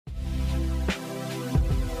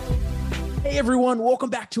Hey everyone, welcome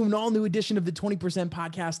back to an all new edition of the 20%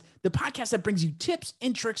 Podcast, the podcast that brings you tips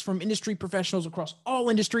and tricks from industry professionals across all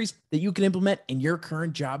industries that you can implement in your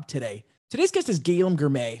current job today. Today's guest is Galem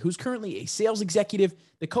Girmay, who's currently a sales executive,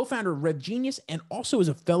 the co-founder of RevGenius, and also is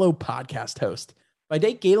a fellow podcast host. By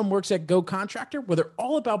day, Galem works at Go Contractor, where they're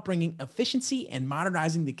all about bringing efficiency and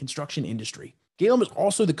modernizing the construction industry. Galem is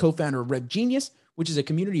also the co-founder of RevGenius, which is a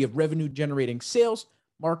community of revenue-generating sales,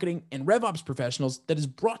 marketing, and RevOps professionals that is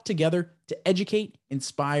brought together to educate,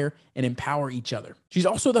 inspire, and empower each other. She's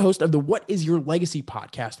also the host of the What is Your Legacy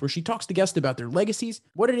podcast, where she talks to guests about their legacies,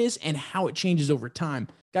 what it is, and how it changes over time.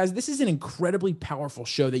 Guys, this is an incredibly powerful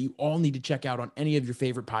show that you all need to check out on any of your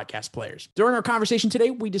favorite podcast players. During our conversation today,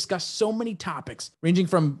 we discussed so many topics, ranging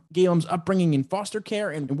from Galem's upbringing in foster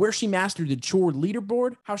care and where she mastered the chore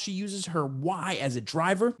leaderboard, how she uses her why as a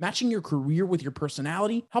driver, matching your career with your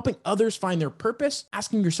personality, helping others find their purpose,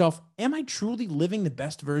 asking yourself, am I truly living the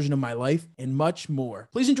best version of my life, and much more.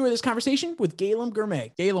 Please enjoy this conversation with Galem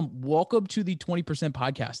Girmay. Galem, welcome to the 20%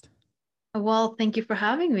 Podcast. Well, thank you for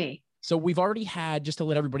having me. So we've already had, just to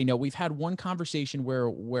let everybody know, we've had one conversation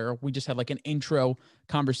where we just had like an intro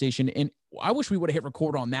conversation, and I wish we would have hit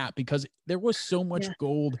record on that because there was so much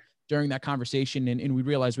gold during that conversation, and we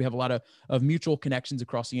realized we have a lot of mutual connections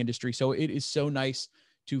across the industry. So it is so nice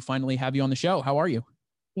to finally have you on the show. How are you?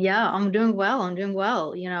 Yeah, I'm doing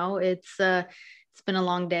well. You know, it's been a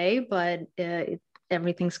long day, but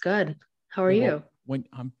everything's good. How are you? When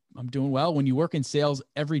I'm doing well. When you work in sales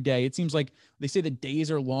every day, it seems like they say the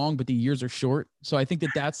days are long, but the years are short. So I think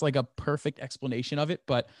that that's like a perfect explanation of it,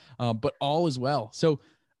 but all is well. So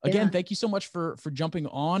again, thank you so much for jumping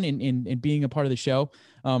on and being a part of the show.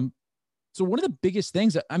 So one of the biggest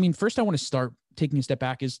things first I want to start taking a step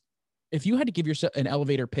back is if you had to give yourself an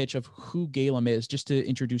elevator pitch of who Galem is, just to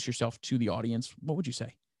introduce yourself to the audience, what would you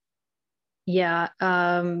say? Yeah.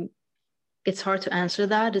 It's hard to answer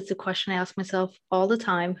that. It's a question I ask myself all the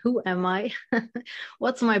time. Who am I?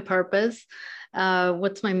 What's my purpose?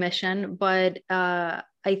 What's my mission? But I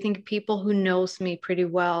think people who knows me pretty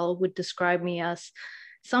well would describe me as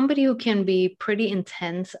somebody who can be pretty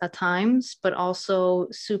intense at times, but also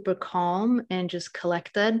super calm and just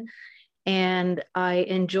collected. And I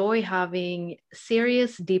enjoy having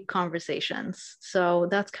serious, deep conversations. So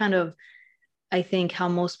that's kind of, I think, how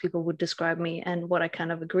most people would describe me and what I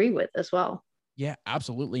kind of agree with as well. Yeah,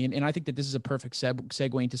 absolutely. And I think that this is a perfect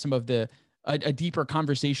segue into some of a deeper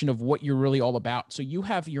conversation of what you're really all about. So you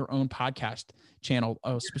have your own podcast channel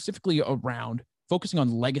specifically around focusing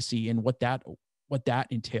on legacy and what that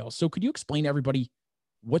entails. So could you explain to everybody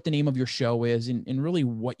what the name of your show is and really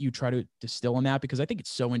what you try to distill in that? Because I think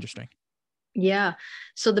it's so interesting. Yeah.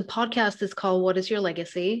 So the podcast is called What is Your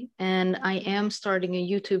Legacy? And I am starting a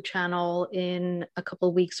YouTube channel in a couple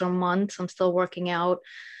of weeks or months. I'm still working out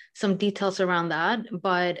some details around that,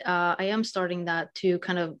 but I am starting that to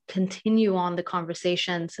kind of continue on the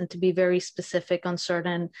conversations and to be very specific on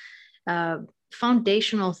certain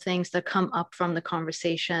foundational things that come up from the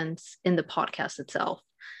conversations in the podcast itself.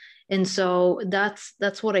 And so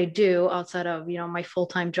that's what I do outside of, my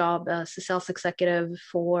full-time job as a sales executive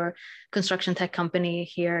for construction tech company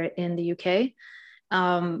here in the UK.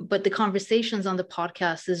 But the conversations on the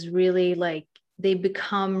podcast is really like, they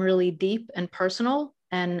become really deep and personal.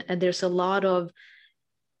 And there's a lot of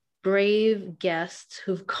brave guests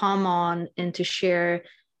who've come on and to share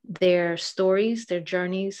their stories, their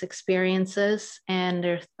journeys, experiences, and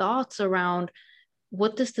their thoughts around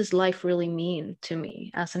what does this life really mean to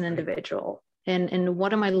me as an individual? And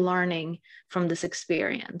what am I learning from this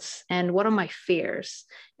experience? And what are my fears?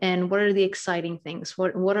 And what are the exciting things?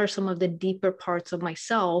 What are some of the deeper parts of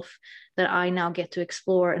myself that I now get to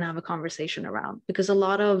explore and have a conversation around? Because a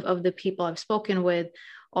lot of the people I've spoken with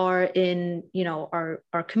are in,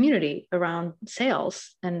 our community around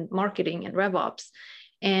sales and marketing and RevOps.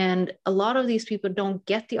 And a lot of these people don't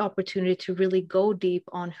get the opportunity to really go deep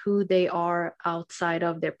on who they are outside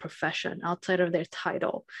of their profession, outside of their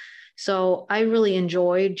title. So I really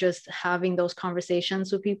enjoy just having those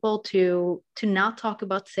conversations with people to not talk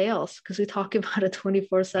about sales because we talk about it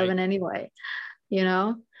 24/7 anyway,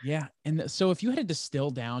 Yeah. And so if you had to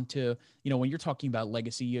distill down to, when you're talking about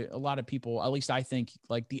legacy, a lot of people, at least I think,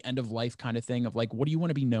 like the end of life kind of thing of like, what do you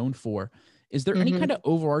want to be known for? Is there any kind of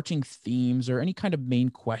overarching themes or any kind of main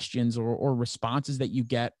questions or responses that you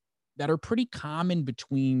get that are pretty common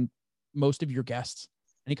between most of your guests?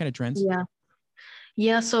 Any kind of trends?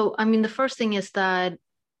 Yeah. So, the first thing is that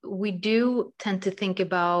we do tend to think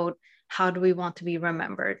about how do we want to be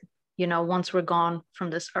remembered? Once we're gone from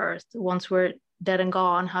this earth, once we're dead and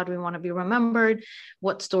gone, how do we want to be remembered?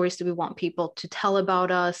 What stories do we want people to tell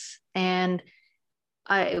about us? And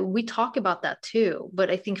we talk about that too, but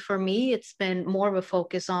I think for me, it's been more of a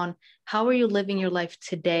focus on how are you living your life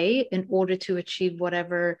today in order to achieve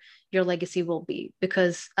whatever your legacy will be.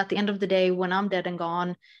 Because at the end of the day, when I'm dead and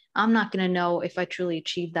gone, I'm not going to know if I truly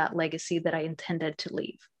achieved that legacy that I intended to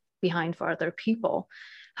leave behind for other people.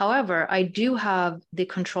 However, I do have the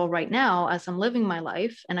control right now as I'm living my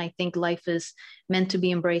life. And I think life is meant to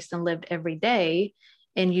be embraced and lived every day.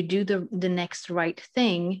 And you do the next right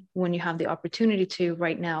thing when you have the opportunity to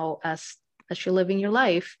right now as you're living your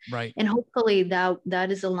life. Right. And hopefully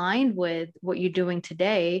that is aligned with what you're doing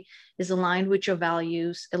today, is aligned with your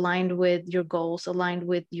values, aligned with your goals, aligned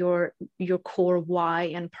with your core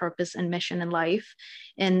why and purpose and mission in life.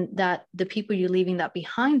 And that the people you're leaving that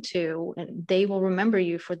behind to, they will remember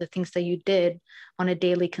you for the things that you did on a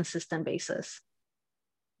daily, consistent basis.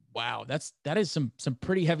 Wow, that is some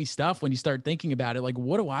pretty heavy stuff when you start thinking about it. Like,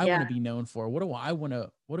 what do I want to be known for? What do I want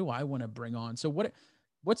to bring on? So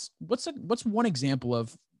what's one example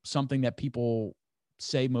of something that people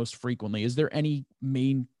say most frequently? Is there any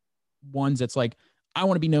main ones that's like, I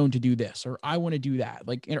want to be known to do this, or I want to do that?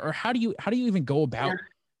 Like, or how do you even go about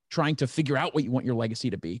trying to figure out what you want your legacy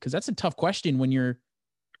to be? Because that's a tough question when you're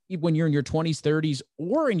in your 20s, 30s,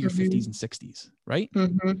 or in your 50s and 60s, right?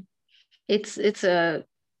 It's a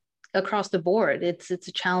across the board. It's a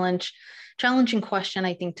challenging question,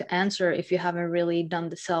 I think, to answer if you haven't really done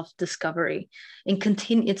the self-discovery and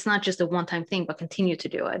continue. It's not just a one-time thing, but continue to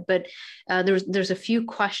do it. But there's a few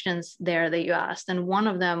questions there that you asked. And one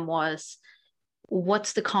of them was,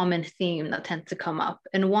 what's the common theme that tends to come up?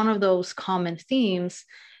 And one of those common themes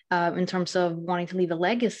in terms of wanting to leave a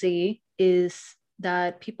legacy is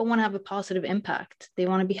that people want to have a positive impact. They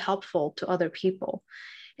want to be helpful to other people.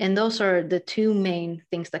 And those are the two main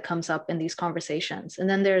things that comes up in these conversations. And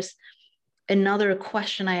then there's another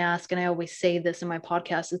question I ask, and I always say this in my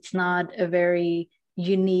podcast, it's not a very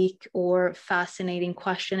unique or fascinating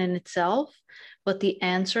question in itself, but the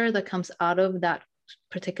answer that comes out of that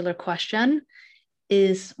particular question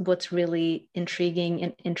is what's really intriguing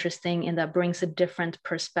and interesting, and that brings a different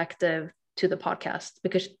perspective to the podcast,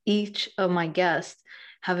 because each of my guests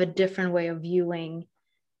have a different way of viewing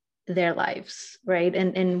their lives, right?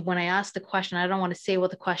 And when I ask the question, I don't want to say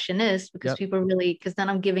what the question is, because people really, because then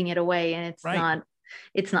I'm giving it away, and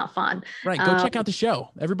it's not fun. Right. Go check out the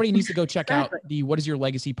show. Everybody needs to go check out the What is Your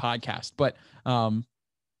Legacy podcast. But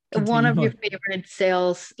one of your favorite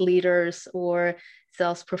sales leaders or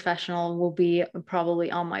sales professional will be probably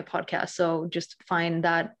on my podcast. So just find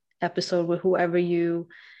that episode with whoever you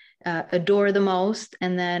adore the most,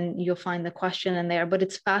 and then you'll find the question in there. But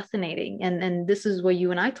it's fascinating, and this is what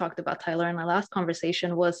you and I talked about, Tyler, in our last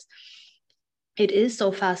conversation. Was it is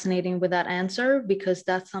so fascinating with that answer, because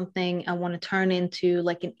that's something I want to turn into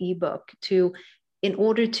like an ebook in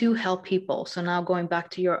order to help people. So now going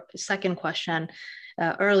back to your second question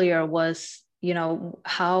earlier was,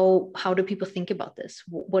 how do people think about this?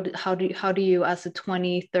 How do you as a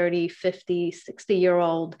 20, 30, 50,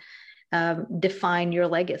 60-year-old define your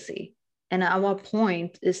legacy, and at what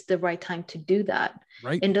point is the right time to do that?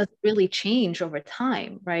 Right. And does it really change over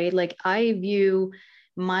time, right? Like, I view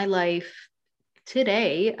my life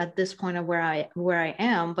today at this point of where I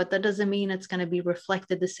am, but that doesn't mean it's going to be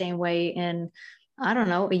reflected the same way in, I don't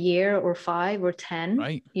know, a year or 5 or 10.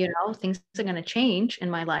 Right. Things are going to change in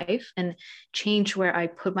my life and change where I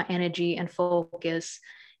put my energy and focus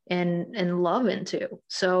and love into.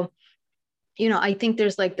 So I think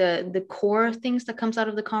there's like the core things that comes out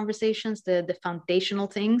of the conversations, the foundational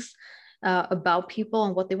things about people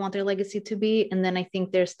and what they want their legacy to be. And then I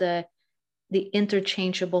think there's the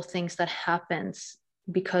interchangeable things that happens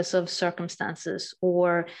because of circumstances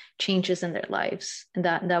or changes in their lives, and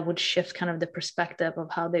that would shift kind of the perspective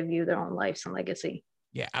of how they view their own lives and legacy.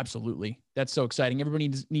 Yeah, absolutely. That's so exciting.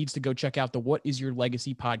 Everybody needs to go check out the What is Your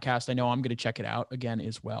Legacy podcast. I know I'm going to check it out again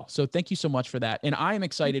as well. So thank you so much for that. And I am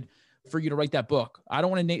excited for you to write that book. I don't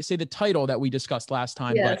want to say the title that we discussed last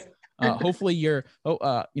time, but hopefully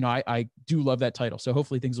I do love that title. So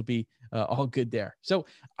hopefully things will be all good there. So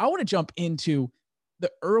I want to jump into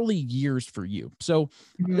the early years for you. So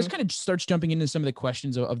this kind of starts jumping into some of the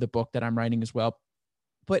questions of the book that I'm writing as well.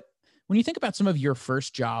 But when you think about some of your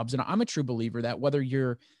first jobs, and I'm a true believer that whether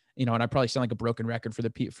you're, and I probably sound like a broken record for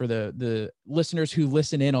the listeners who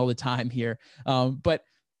listen in all the time here, but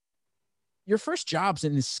your first jobs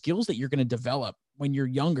and the skills that you're going to develop when you're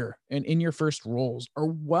younger and in your first roles are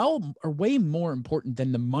way more important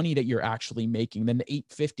than the money that you're actually making, than the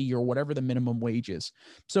 $8.50 or whatever the minimum wage is.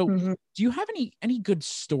 So Mhm. do you have any good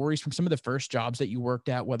stories from some of the first jobs that you worked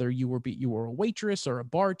at, whether you were a waitress or a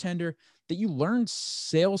bartender, that you learned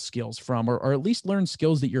sales skills from, or at least learned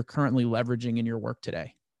skills that you're currently leveraging in your work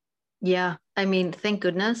today? Yeah, I mean, thank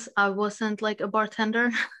goodness I wasn't like a bartender,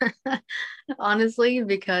 honestly,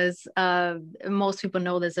 because most people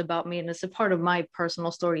know this about me, and it's a part of my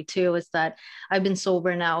personal story too, is that I've been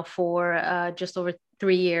sober now for just over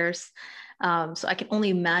 3 years. So I can only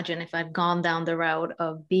imagine if I'd gone down the route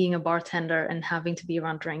of being a bartender and having to be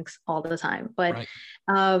around drinks all the time. But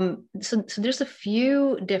Right. so there's a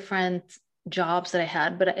few different jobs that I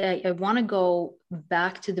had, but I want to go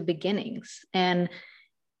back to the beginnings and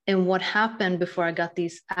what happened before I got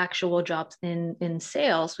these actual jobs in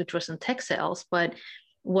sales, which was in tech sales, but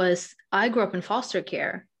was I grew up in foster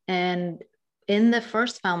care. And in the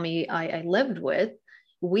first family I lived with,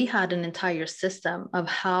 we had an entire system of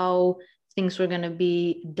how things were going to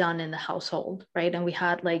be done in the household, right? And we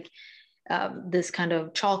had like this kind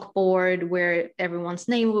of chalkboard where everyone's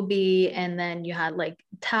name would be, and then you had like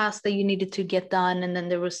tasks that you needed to get done, and then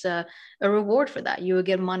there was a reward for that. You would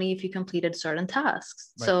get money if you completed certain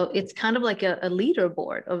tasks. Right. So it's kind of like a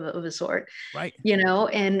leaderboard of a sort, Right. you know.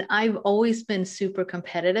 And I've always been super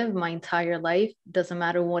competitive my entire life. Doesn't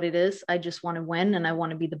matter what it is, I just want to win and I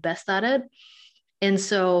want to be the best at it. And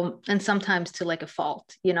so, and sometimes to like a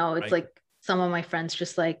fault, you know, it's Right. like some of my friends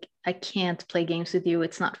just like, I can't play games with you.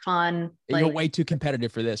 It's not fun. You're Like, way too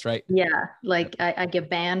competitive for this, right? yeah, Yep. like I get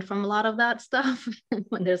banned from a lot of that stuff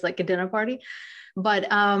when there's like a dinner party. But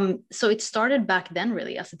so it started back then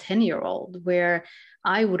really as a 10-year-old, where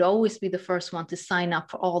I would always be the first one to sign up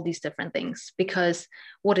for all these different things, because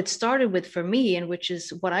what it started with for me, and which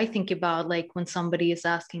is what I think about like when somebody is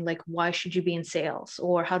asking like, why should you be in sales,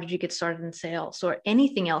 or how did you get started in sales, or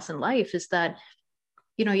anything else in life, is that,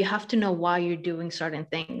 you know, you have to know why you're doing certain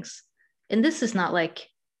things. And this is not like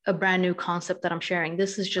a brand new concept that I'm sharing.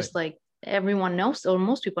 This is Right. just like everyone knows, or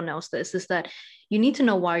most people knows this, is that you need to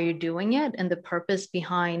know why you're doing it and the purpose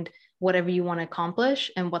behind whatever you want to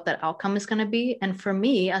accomplish and what that outcome is going to be. And for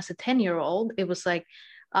me as a 10-year-old, it was like,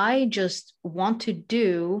 I just want to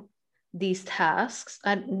do these tasks.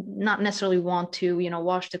 I not necessarily want to, you know,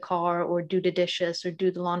 wash the car or do the dishes or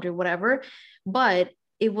do the laundry, whatever, but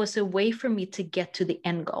it was a way for me to get to the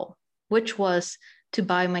end goal, which was to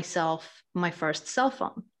buy myself my first cell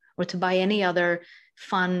phone, or to buy any other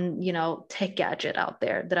fun, you know, tech gadget out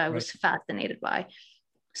there that I Right. was fascinated by.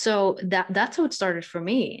 So that's how it started for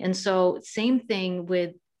me. And so same thing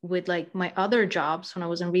with like my other jobs when I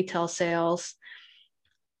was in retail sales,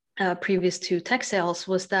 previous to tech sales,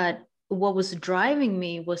 was that what was driving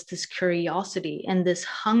me was this curiosity and this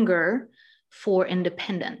hunger for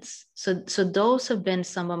independence. So those have been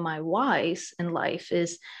some of my whys in life.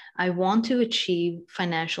 Is I want to achieve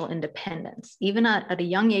financial independence, even at a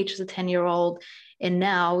young age as a 10-year-old. And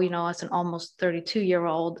now, you know, as an almost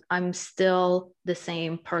 32-year-old, I'm still the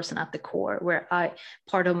same person at the core, where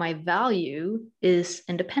part of my value is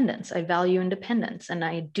independence. I value independence, and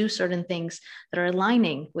I do certain things that are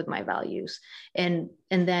aligning with my values, and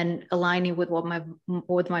then aligning with what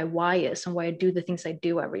my why is and why I do the things I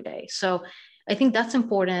do every day. So I think that's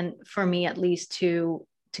important for me, at least to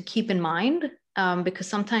keep in mind, because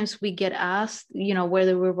sometimes we get asked, you know,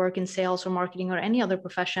 whether we work in sales or marketing or any other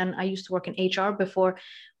profession. I used to work in HR before.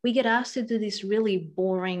 We get asked to do these really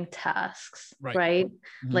boring tasks, Right. right?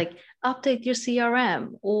 Mm-hmm. Like update your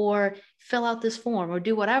CRM or fill out this form or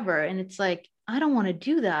do whatever. And it's like, I don't want to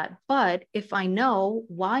do that. But if I know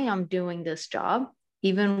why I'm doing this job,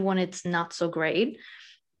 even when it's not so great,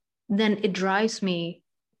 then it drives me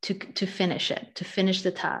to finish it, to finish the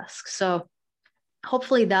task. So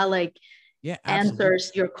hopefully that like Yeah, absolutely.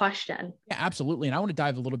 answers your question. Yeah, absolutely. And I want to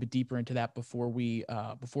dive a little bit deeper into that before we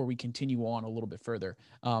continue on a little bit further.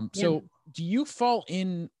 Yeah. So do you fall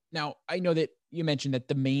in now? I know that you mentioned that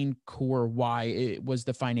the main core why it was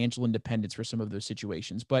the financial independence for some of those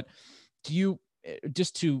situations, but do you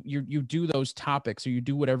just to you do those topics, or you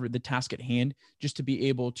do whatever the task at hand just to be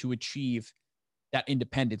able to achieve that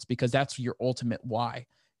independence, because that's your ultimate why?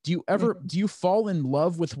 Do you fall in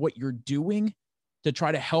love with what you're doing to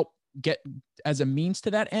try to help get as a means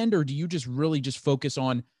to that end? Or do you just really just focus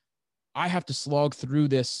on, I have to slog through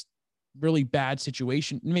this really bad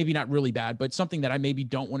situation, maybe not really bad, but something that I maybe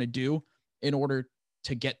don't want to do in order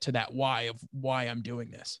to get to that why of why I'm doing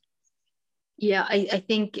this? Yeah, I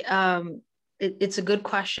think it's a good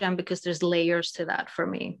question because there's layers to that for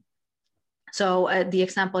me. So the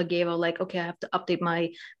example I gave of like, okay, I have to update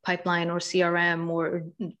my pipeline or CRM or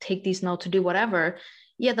take these notes to do whatever.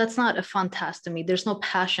 Yeah, that's not a fun task to me. There's no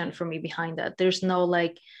passion for me behind that. There's no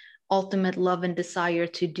like ultimate love and desire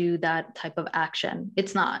to do that type of action.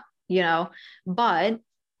 It's not, but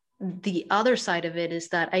the other side of it is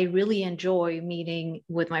that I really enjoy meeting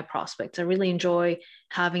with my prospects. I really enjoy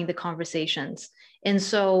having the conversations. And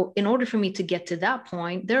so in order for me to get to that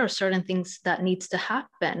point, there are certain things that needs to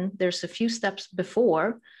happen. There's a few steps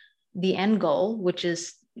before the end goal, which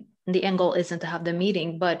is the end goal isn't to have the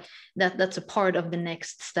meeting, but that's a part of the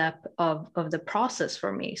next step of the process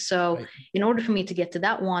for me. So Right. in order for me to get to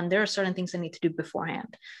that one, there are certain things I need to do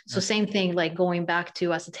beforehand. So Yep. same thing, like going back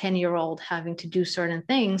to as a 10-year-old having to do certain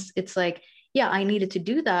things, it's like, yeah, I needed to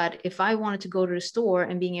do that if I wanted to go to the store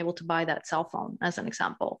and being able to buy that cell phone, as an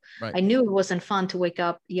example. Right. I knew it wasn't fun to wake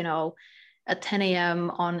up, at 10 a.m.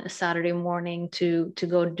 on a Saturday morning to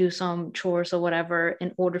go do some chores or whatever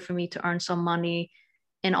in order for me to earn some money,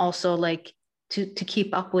 and also like to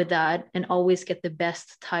keep up with that and always get the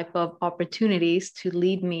best type of opportunities to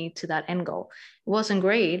lead me to that end goal. It wasn't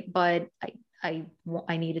great, but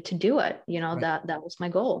I needed to do it. Right. That was my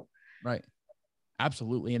goal. Right.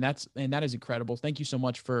 Absolutely. And that is incredible. Thank you so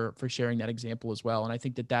much for sharing that example as well. And I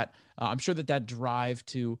think that I'm sure that drive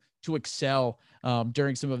to excel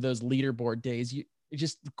during some of those leaderboard days, it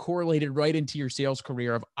just correlated right into your sales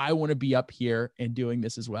career of, I want to be up here and doing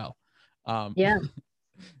this as well. Yeah.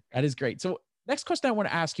 That is great. So next question I want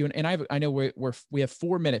to ask you, and I know we have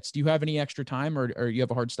 4 minutes. Do you have any extra time or you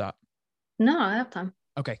have a hard stop? No, I have time.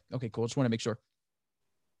 Okay, cool. Just want to make sure.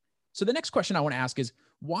 So the next question I want to ask is,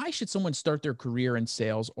 why should someone start their career in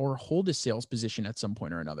sales or hold a sales position at some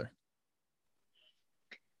point or another?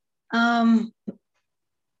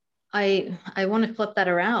 I want to flip that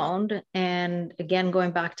around, and again,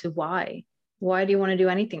 going back to why. Why do you want to do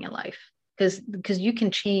anything in life? Because you can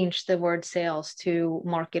change the word sales to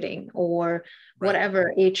marketing or Right.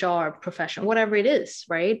 whatever, HR profession, whatever it is,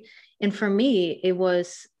 right? And for me,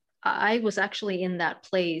 I was actually in that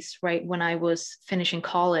place right when I was finishing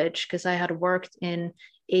college, because I had worked in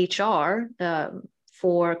HR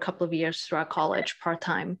for a couple of years throughout college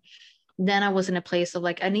part-time. Then I was in a place of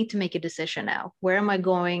like, I need to make a decision now. Where am I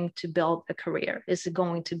going to build a career? Is it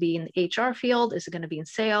going to be in the HR field? Is it going to be in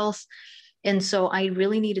sales? And so I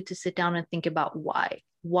really needed to sit down and think about why.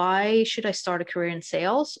 Why should I start a career in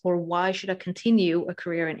sales, or why should I continue a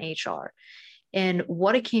career in HR? And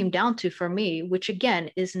what it came down to for me, which again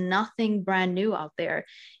is nothing brand new out there,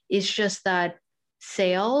 is just that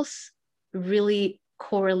sales really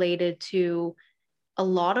correlated to a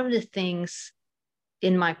lot of the things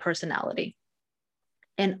in my personality.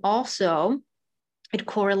 And also, it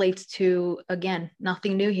correlates to, again,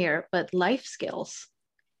 nothing new here, but life skills,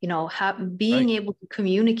 being Right. able to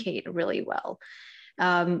communicate really well.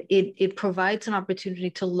 It provides an opportunity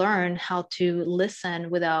to learn how to listen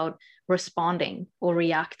without responding or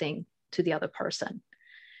reacting to the other person.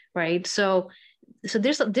 Right. So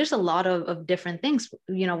there's a lot of different things,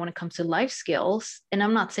 when it comes to life skills. And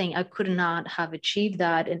I'm not saying I could not have achieved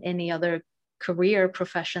that in any other career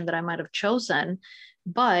profession that I might have chosen.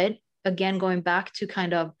 But again, going back to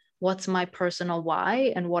kind of what's my personal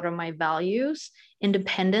why and what are my values,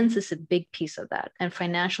 independence is a big piece of that. And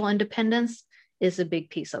financial independence is a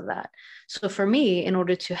big piece of that. So for me, in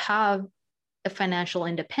order to have a financial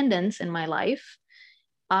independence in my life,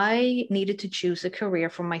 I needed to choose a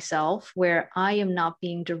career for myself where I am not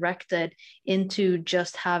being directed into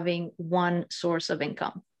just having one source of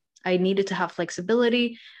income. I needed to have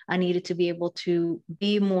flexibility. I needed to be able to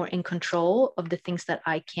be more in control of the things that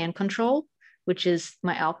I can control, which is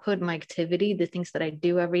my output, my activity, the things that I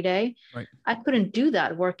do every day. Right. I couldn't do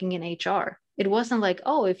that working in HR. It wasn't like,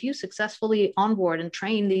 oh, if you successfully onboard and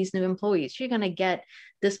train these new employees, you're going to get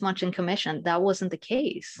this much in commission. That wasn't the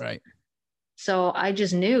case. Right. So I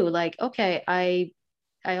just knew like, okay, I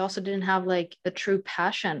also didn't have like a true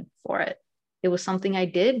passion for it. It was something I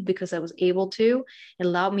did because I was able to. It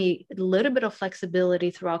allowed me a little bit of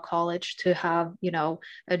flexibility throughout college to have,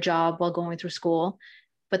 a job while going through school.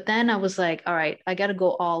 But then I was like, all right, I got to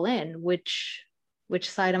go all in. Which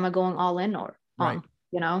side am I going all in or Right.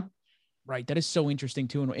 on? Right. That is so interesting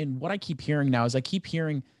too. And what I keep hearing now is I keep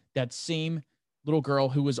hearing that same little girl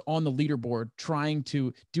who was on the leaderboard trying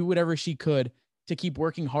to do whatever she could to keep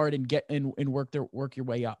working hard and get and work your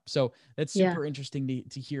way up. So that's Yeah. super interesting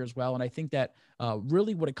to hear as well. And I think that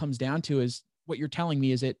really what it comes down to is what you're telling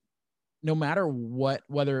me is that no matter what,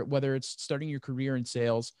 whether it's starting your career in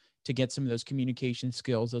sales to get some of those communication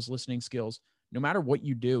skills, those listening skills, no matter what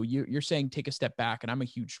you do, you're saying take a step back. And I'm a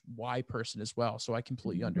huge why person as well. So I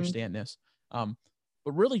completely Mhm. understand this.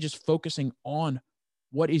 but really just focusing on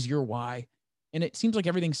what is your why. And it seems like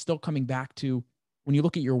everything's still coming back to, when you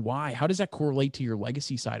look at your why, how does that correlate to your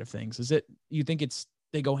legacy side of things? You think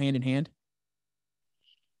they go hand in hand?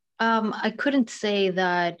 I couldn't say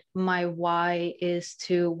that my why is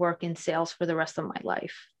to work in sales for the rest of my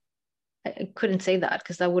life. I couldn't say that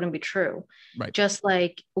because that wouldn't be true. Right. Just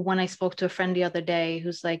like when I spoke to a friend the other day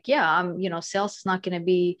who's like, yeah, sales is not going to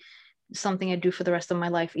be something I do for the rest of my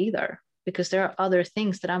life either, because there are other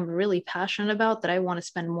things that I'm really passionate about that I want to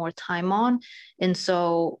spend more time on. And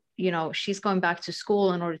so, she's going back to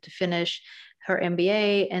school in order to finish her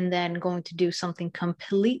MBA and then going to do something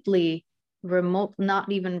completely remote,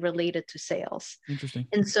 not even related to sales. Interesting.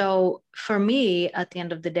 And so for me, at the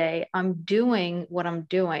end of the day, I'm doing what I'm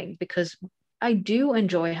doing because I do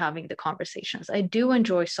enjoy having the conversations. I do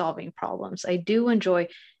enjoy solving problems. I do enjoy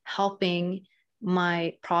helping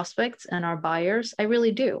my prospects and our buyers. I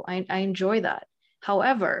really do. I enjoy that.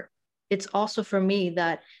 However, it's also for me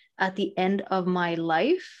that at the end of my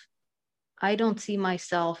life, I don't see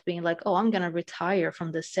myself being like, oh, I'm going to retire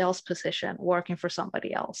from this sales position working for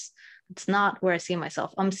somebody else. It's not where I see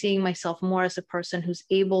myself. I'm seeing myself more as a person who's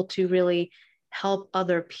able to really help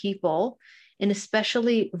other people, and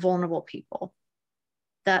especially vulnerable people.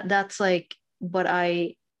 That's like what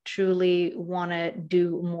I truly want to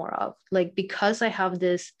do more of. Like, because I have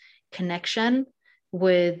this connection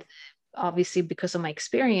with, obviously because of my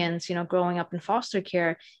experience, growing up in foster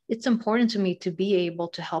care, it's important to me to be able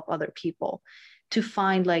to help other people to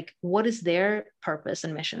find like what is their purpose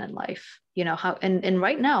and mission in life, how, and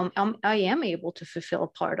right now I am able to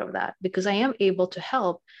fulfill part of that because I am able to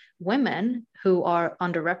help women who are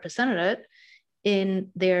underrepresented in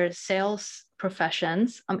their sales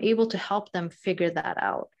professions. I'm able to help them figure that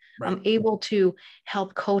out. Right. I'm able to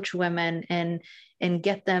help coach women and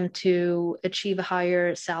get them to achieve a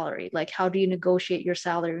higher salary. Like, how do you negotiate your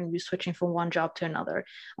salary when you're switching from one job to another?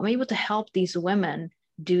 I'm able to help these women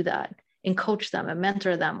do that and coach them and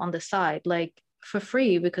mentor them on the side, like for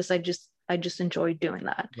free, because I just enjoy doing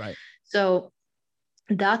that. Right. So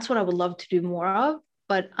that's what I would love to do more of,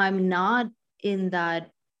 but I'm not in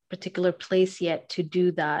that particular place yet to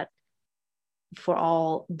do that for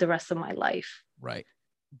all the rest of my life. Right.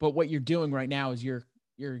 But what you're doing right now is you're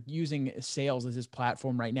using sales as this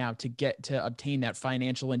platform right now to obtain that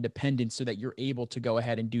financial independence so that you're able to go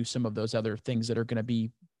ahead and do some of those other things that are going to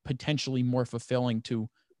be potentially more fulfilling to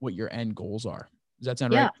what your end goals are. Does that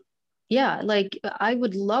sound right? Yeah. Like, I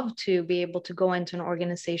would love to be able to go into an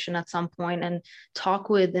organization at some point and talk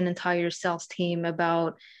with an entire sales team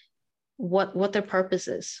about what their purpose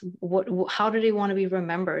is, how do they want to be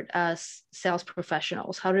remembered as sales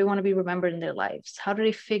professionals, how do they want to be remembered in their lives, how do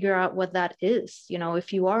they figure out what that is,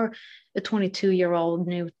 if you are a 22-year-old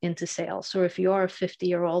new into sales, or if you are a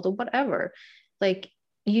 50-year-old or whatever, like,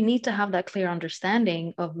 you need to have that clear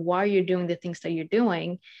understanding of why you're doing the things that you're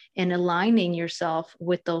doing and aligning yourself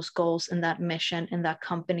with those goals and that mission and that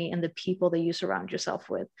company and the people that you surround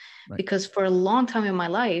yourself with. Right. Because for a long time in my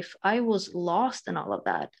life, I was lost in all of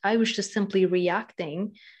that. I was just simply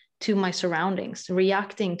reacting to my surroundings,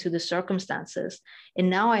 reacting to the circumstances.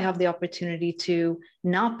 And now I have the opportunity to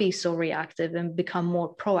not be so reactive and become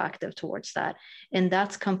more proactive towards that. And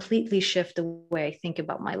that's completely shifted the way I think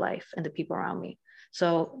about my life and the people around me.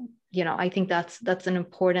 So, I think that's an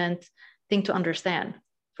important thing to understand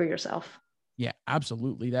for yourself. Yeah,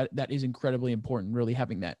 absolutely. That is incredibly important. Really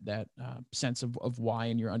having that sense of why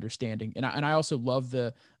and your understanding. And I also love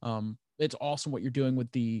it's awesome what you're doing with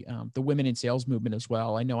the women in sales movement as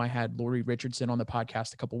well. I know I had Lori Richardson on the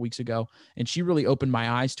podcast a couple of weeks ago, and she really opened my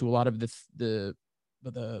eyes to a lot of the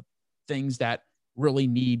things that really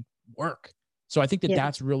need work. So I think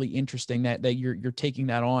that's really interesting that you're taking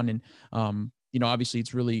that on. And obviously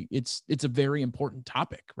it's a very important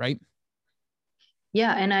topic, right?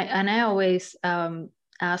 Yeah. And I always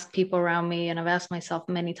ask people around me, and I've asked myself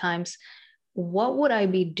many times, what would I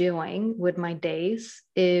be doing with my days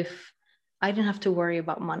if I didn't have to worry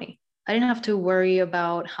about money? I didn't have to worry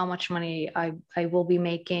about how much money I will be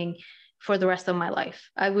making for the rest of my life.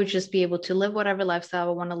 I would just be able to live whatever lifestyle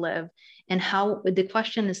I want to live. And how, the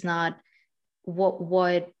question is not what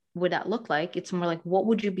would that look like? It's more like, what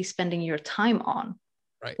would you be spending your time on?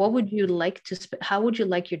 Right. What would you like to how would you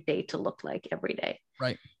like your day to look like every day?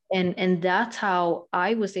 Right. And that's how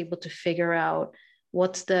I was able to figure out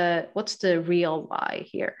what's the real why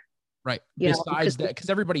here. Right. Besides that, because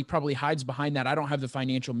everybody probably hides behind that. I don't have the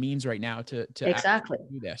financial means right now to exactly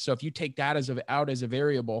do this. So if you take that out as a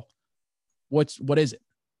variable, what is it?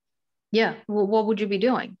 Yeah. Well, what would you be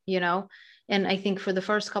doing? And I think for the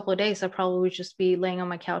first couple of days, I probably would just be laying on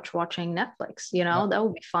my couch watching Netflix, Yep. that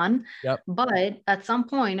would be fun. Yep. But at some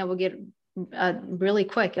point I would get really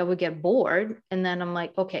quick, I would get bored. And then I'm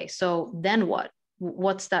like, okay, so then what?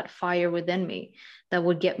 What's that fire within me that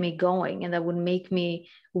would get me going and that would make me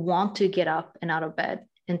want to get up and out of bed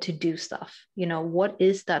and to do stuff? What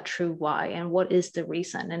is that true why, and what is the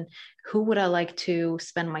reason, and who would I like to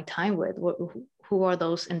spend my time with? Who are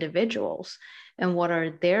those individuals, and what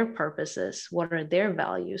are their purposes? What are their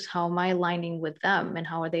values? How am I aligning with them, and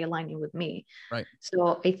how are they aligning with me? Right.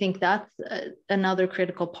 So I think that's another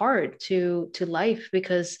critical part to life,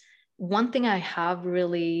 because one thing I have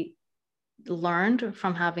really learned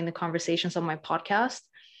from having the conversations on my podcast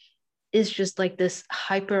is just like this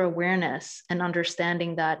hyper awareness and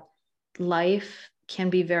understanding that life can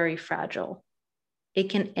be very fragile. It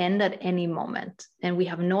can end at any moment, and we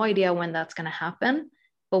have no idea when that's going to happen,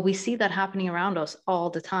 but we see that happening around us all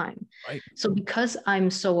the time. Right. So because I'm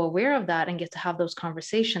so aware of that and get to have those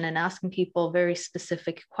conversations and asking people very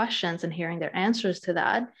specific questions and hearing their answers to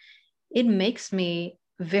that, it makes me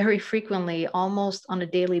very frequently, almost on a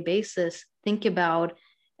daily basis, think about,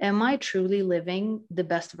 am I truly living the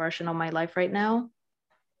best version of my life right now?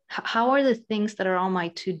 How are the things that are on my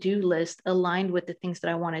to-do list aligned with the things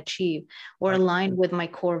that I want to achieve, or Right. aligned with my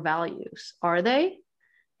core values? Are they?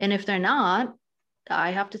 And if they're not,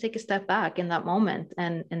 I have to take a step back in that moment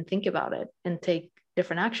and think about it and take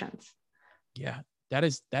different actions. Yeah, that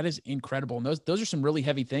is incredible. And those are some really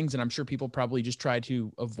heavy things. And I'm sure people probably just try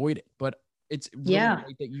to avoid it, but it's really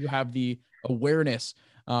great that you have the awareness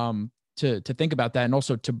to think about that, and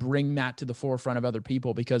also to bring that to the forefront of other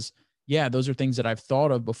people, because those are things that I've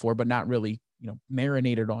thought of before, but not really,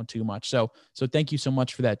 marinated on too much. So thank you so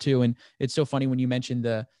much for that too. And it's so funny when you mentioned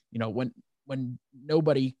when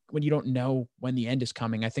you don't know when the end is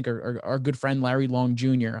coming. I think our good friend Larry Long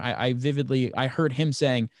Jr., I heard him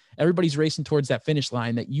saying, everybody's racing towards that finish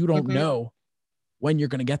line that you don't know when you're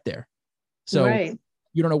going to get there. So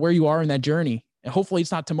you don't know where you are in that journey. And hopefully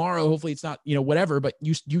it's not tomorrow. Hopefully it's not, whatever, but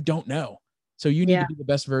you don't know. So you need to be the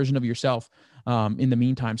best version of yourself in the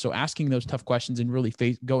meantime. So asking those tough questions and really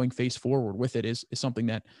going face forward with it is something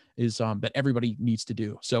that is that everybody needs to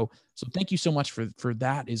do. So thank you so much for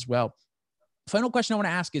that as well. Final question I want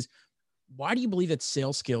to ask is, why do you believe that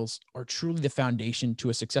sales skills are truly the foundation to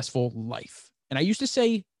a successful life? And I used to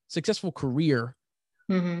say successful career,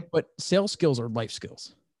 but sales skills are life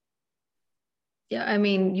skills. Yeah, I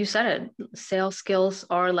mean, you said it. Sales skills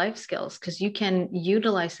are life skills, because you can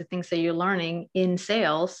utilize the things that you're learning in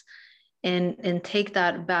sales and take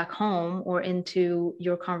that back home or into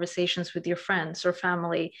your conversations with your friends or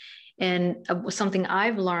family. And something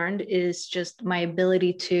I've learned is just my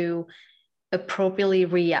ability to appropriately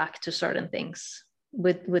react to certain things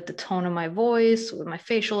with the tone of my voice, with my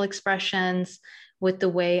facial expressions, with the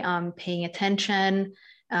way I'm paying attention,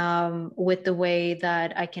 with the way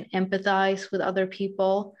that I can empathize with other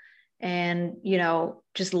people, and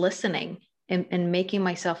just listening and making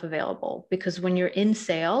myself available. Because when you're in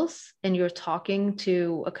sales and you're talking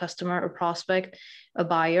to a customer, a prospect, a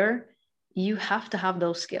buyer, you have to have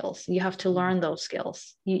those skills. You have to learn those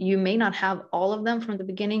skills. You may not have all of them from the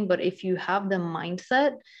beginning, but if you have the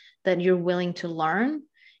mindset that you're willing to learn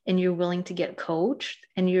and you're willing to get coached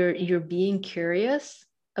and you're being curious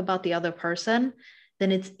about the other person,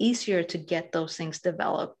 then it's easier to get those things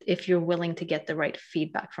developed if you're willing to get the right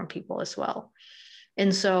feedback from people as well.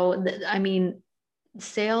 And so, I mean,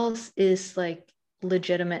 sales is like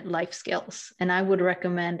legitimate life skills, and I would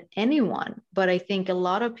recommend anyone, but I think a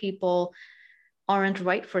lot of people aren't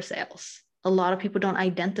right for sales. A lot of people don't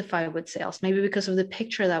identify with sales, maybe because of the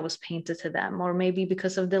picture that was painted to them, or maybe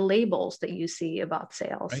because of the labels that you see about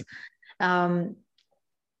sales. Right.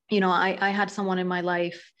 I had someone in my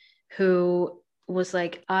life who was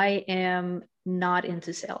like, I am not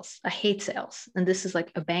into sales. I hate sales. And this is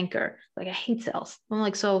like a banker. Like, I hate sales. I'm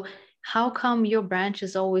like, so how come your branch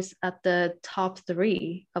is always at the top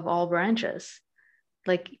 3 of all branches?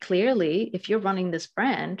 Like, clearly, if you're running this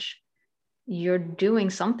branch, you're doing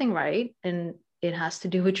something right, and it has to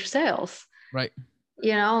do with your sales. Right.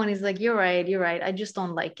 And he's like, you're right. I just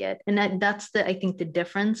don't like it. And that's I think the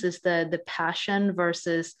difference is the passion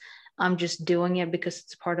versus I'm just doing it because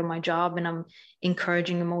it's part of my job, and I'm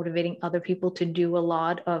encouraging and motivating other people to do a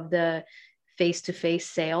lot of the face-to-face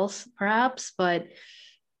sales, perhaps. But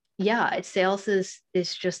yeah, sales is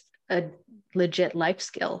just a legit life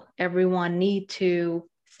skill. Everyone need to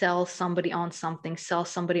sell somebody on something, sell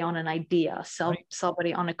somebody on an idea, sell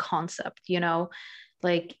somebody on a concept,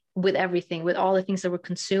 like with everything, with all the things that we're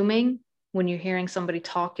consuming, when you're hearing somebody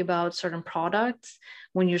talk about certain products,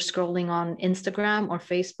 when you're scrolling on Instagram or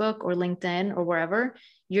Facebook or LinkedIn or wherever,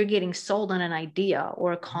 you're getting sold on an idea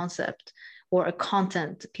or a concept or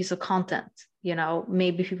a piece of content.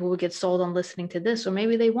 Maybe people will get sold on listening to this, or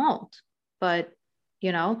maybe they won't. But,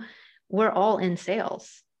 we're all in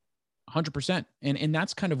sales. 100%. And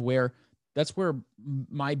that's where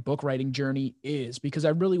my book writing journey is, because I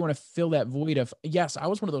really want to fill that void of, yes, I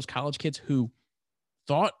was one of those college kids who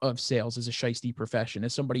thought of sales as a shiesty profession,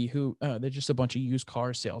 as somebody who they're just a bunch of used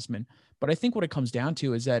car salesmen. But I think what it comes down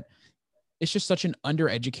to is that it's just such an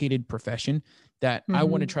undereducated profession that I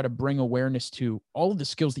want to try to bring awareness to all of the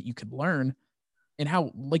skills that you could learn, and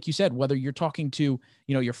how, like you said, whether you're talking to,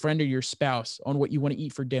 your friend or your spouse on what you want to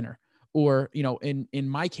eat for dinner, or, in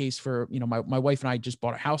my case, for, my wife and I just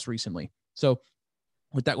bought a house recently. So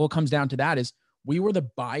what comes down to that is we were the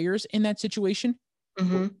buyers in that situation.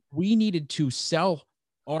 We needed to sell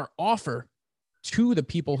our offer to the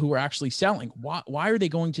people who were actually selling. Why are they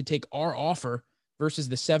going to take our offer versus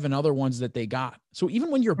the 7 other ones that they got? So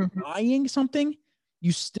even when you're buying something,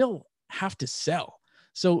 you still have to sell.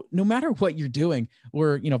 So no matter what you're doing,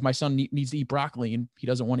 or, if my son needs to eat broccoli and he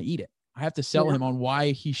doesn't want to eat it, I have to sell him on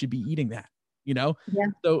why he should be eating that, Yeah.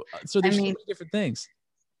 So there's so many different things.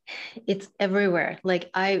 It's everywhere. Like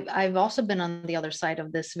I've also been on the other side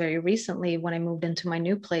of this very recently when I moved into my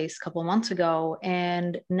new place a couple of months ago.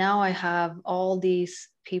 And now I have all these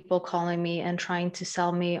people calling me and trying to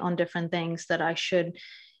sell me on different things that I should,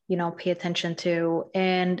 pay attention to.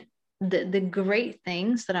 And the great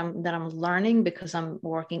things that I'm learning, because I'm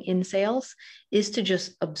working in sales, is to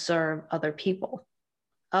just observe other people,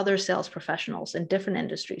 other sales professionals in different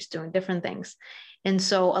industries doing different things. And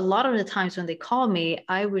so a lot of the times when they call me,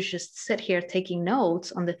 I would just sit here taking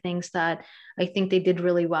notes on the things that I think they did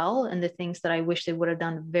really well and the things that I wish they would have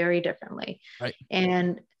done very differently. Right.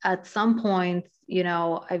 And at some point,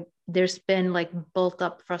 there's been like built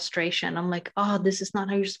up frustration. I'm like, oh, this is not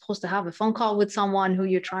how you're supposed to have a phone call with someone who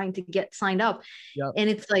you're trying to get signed up. Yep. And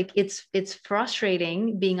it's like, it's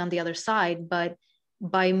frustrating being on the other side, but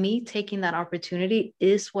by me taking that opportunity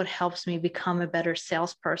is what helps me become a better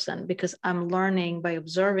salesperson, because I'm learning by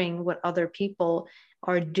observing what other people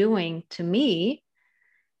are doing to me.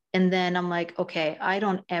 And then I'm like, okay, I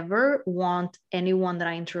don't ever want anyone that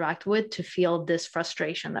I interact with to feel this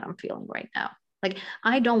frustration that I'm feeling right now. Like,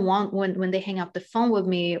 I don't want when they hang up the phone with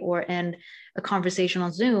me or end a conversation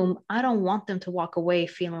on Zoom, I don't want them to walk away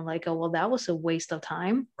feeling like, oh, well, that was a waste of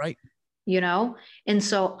time. Right. And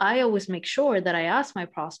so I always make sure that I ask my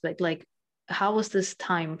prospect, like, how was this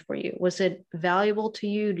time for you? Was it valuable to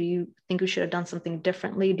you? Do you think we should have done something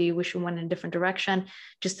differently? Do you wish we went in a different direction?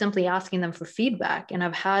 Just simply asking them for feedback. And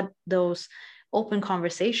I've had those open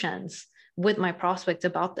conversations with my prospects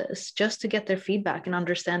about this, just to get their feedback and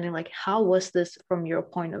understanding, like, how was this from your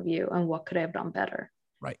point of view and what could I have done better?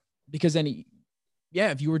 Right. Because then,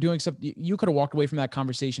 if you were doing something, you could have walked away from that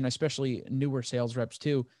conversation, especially newer sales reps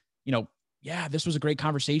too. This was a great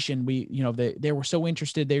conversation. They were so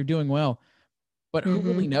interested, they're doing well. But who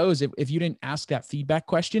really knows if you didn't ask that feedback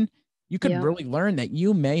question, you could really learn that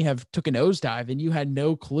you may have took a nosedive and you had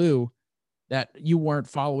no clue that you weren't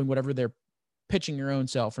following whatever they're pitching your own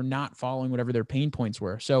self, or not following whatever their pain points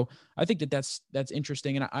were. So I think that's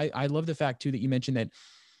interesting. And I love the fact too, that you mentioned that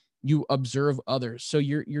you observe others. So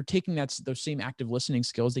you're taking those same active listening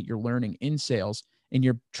skills that you're learning in sales, and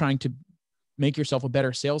you're trying to make yourself a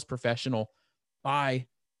better sales professional by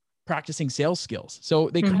practicing sales skills. So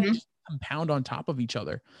they kind of just compound on top of each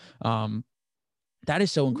other. That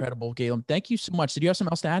is so incredible, Galem. Thank you so much. Did you have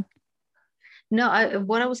something else to add? No,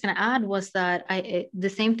 what I was going to add was that the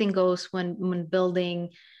same thing goes when building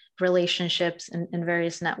relationships in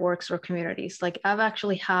various networks or communities. Like, I've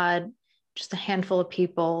actually had just a handful of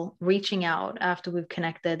people reaching out after we've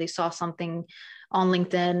connected. They saw something on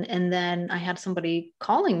LinkedIn, and then I had somebody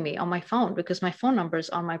calling me on my phone because my phone number is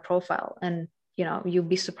on my profile. And you'd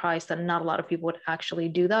be surprised that not a lot of people would actually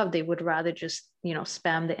do that. They would rather just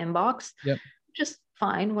spam the inbox. Yep. Just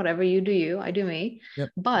fine, whatever, you do you, I do me. Yep.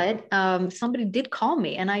 But somebody did call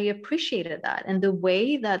me, and I appreciated that. And the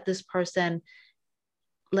way that this person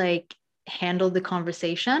like handled the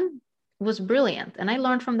conversation was brilliant. And I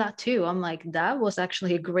learned from that too. I'm like, that was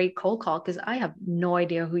actually a great cold call, because I have no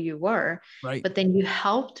idea who you were. Right. But then you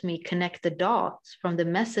helped me connect the dots from the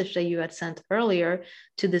message that you had sent earlier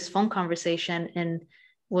to this phone conversation, and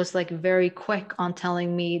was like very quick on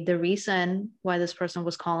telling me the reason why this person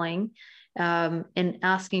was calling, and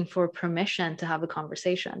asking for permission to have a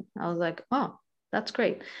conversation. I was like, oh, that's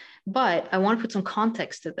great. But I want to put some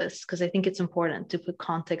context to this, because I think it's important to put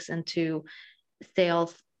context into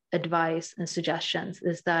sales advice and suggestions,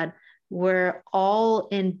 is that we're all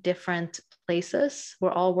in different places.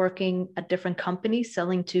 We're all working at different companies,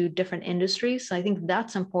 selling to different industries. So I think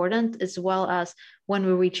that's important, as well as when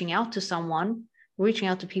we're reaching out to someone, reaching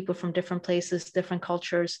out to people from different places, different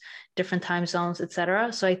cultures, different time zones,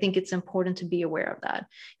 etc. So I think it's important to be aware of that,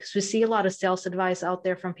 because we see a lot of sales advice out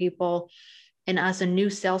there from people. And as a new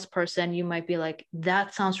salesperson, you might be like,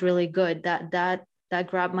 that sounds really good. That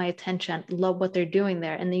grabbed my attention. Love what they're doing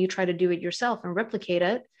there. And then you try to do it yourself and replicate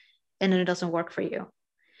it, and then it doesn't work for you.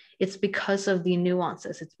 It's because of the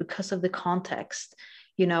nuances. It's because of the context.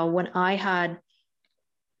 When I had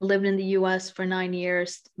lived in the US for 9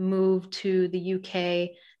 years, moved to the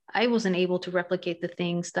UK, I wasn't able to replicate the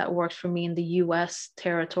things that worked for me in the US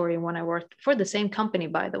territory when I worked for the same company,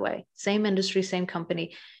 by the way, same industry, same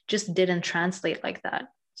company, just didn't translate like that.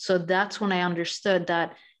 So that's when I understood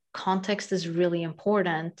that context is really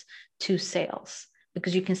important to sales,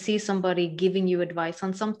 because you can see somebody giving you advice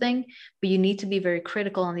on something, but you need to be very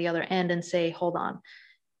critical on the other end and say, hold on,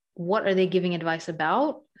 what are they giving advice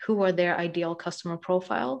about? Who are their ideal customer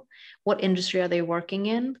profile? What industry are they working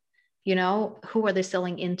in? Who are they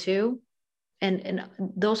selling into? And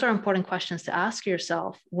those are important questions to ask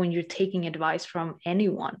yourself when you're taking advice from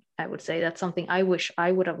anyone. I would say that's something I wish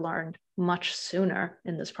I would have learned much sooner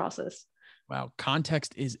in this process. Wow.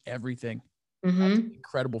 Context is everything. Mm-hmm. That's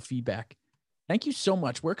incredible feedback. Thank you so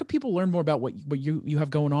much. Where could people learn more about what you have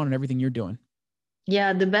going on and everything you're doing?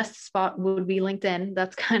 Yeah, the best spot would be LinkedIn.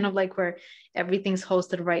 That's kind of like where everything's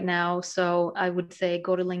hosted right now. So I would say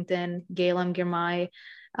go to LinkedIn, Galem Girmay.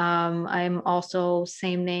 I'm also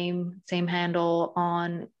same name, same handle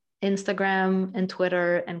on Instagram and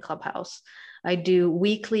Twitter and Clubhouse. I do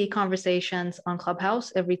weekly conversations on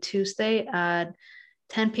Clubhouse every Tuesday at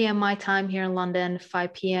 10 p.m. my time here in London,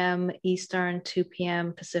 5 p.m. Eastern, 2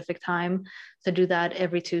 p.m. Pacific time. So do that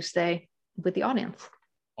every Tuesday with the audience.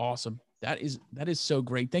 Awesome. That is so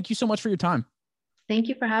great. Thank you so much for your time. Thank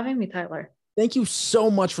you for having me, Tyler. Thank you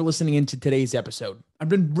so much for listening into today's episode. I've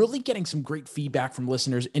been really getting some great feedback from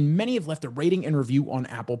listeners, and many have left a rating and review on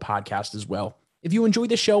Apple Podcasts as well. If you enjoyed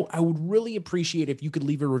the show, I would really appreciate if you could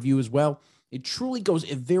leave a review as well. It truly goes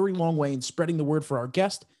a very long way in spreading the word for our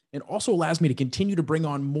guest, and also allows me to continue to bring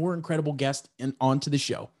on more incredible guests and onto the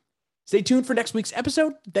show. Stay tuned for next week's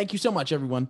episode. Thank you so much, everyone.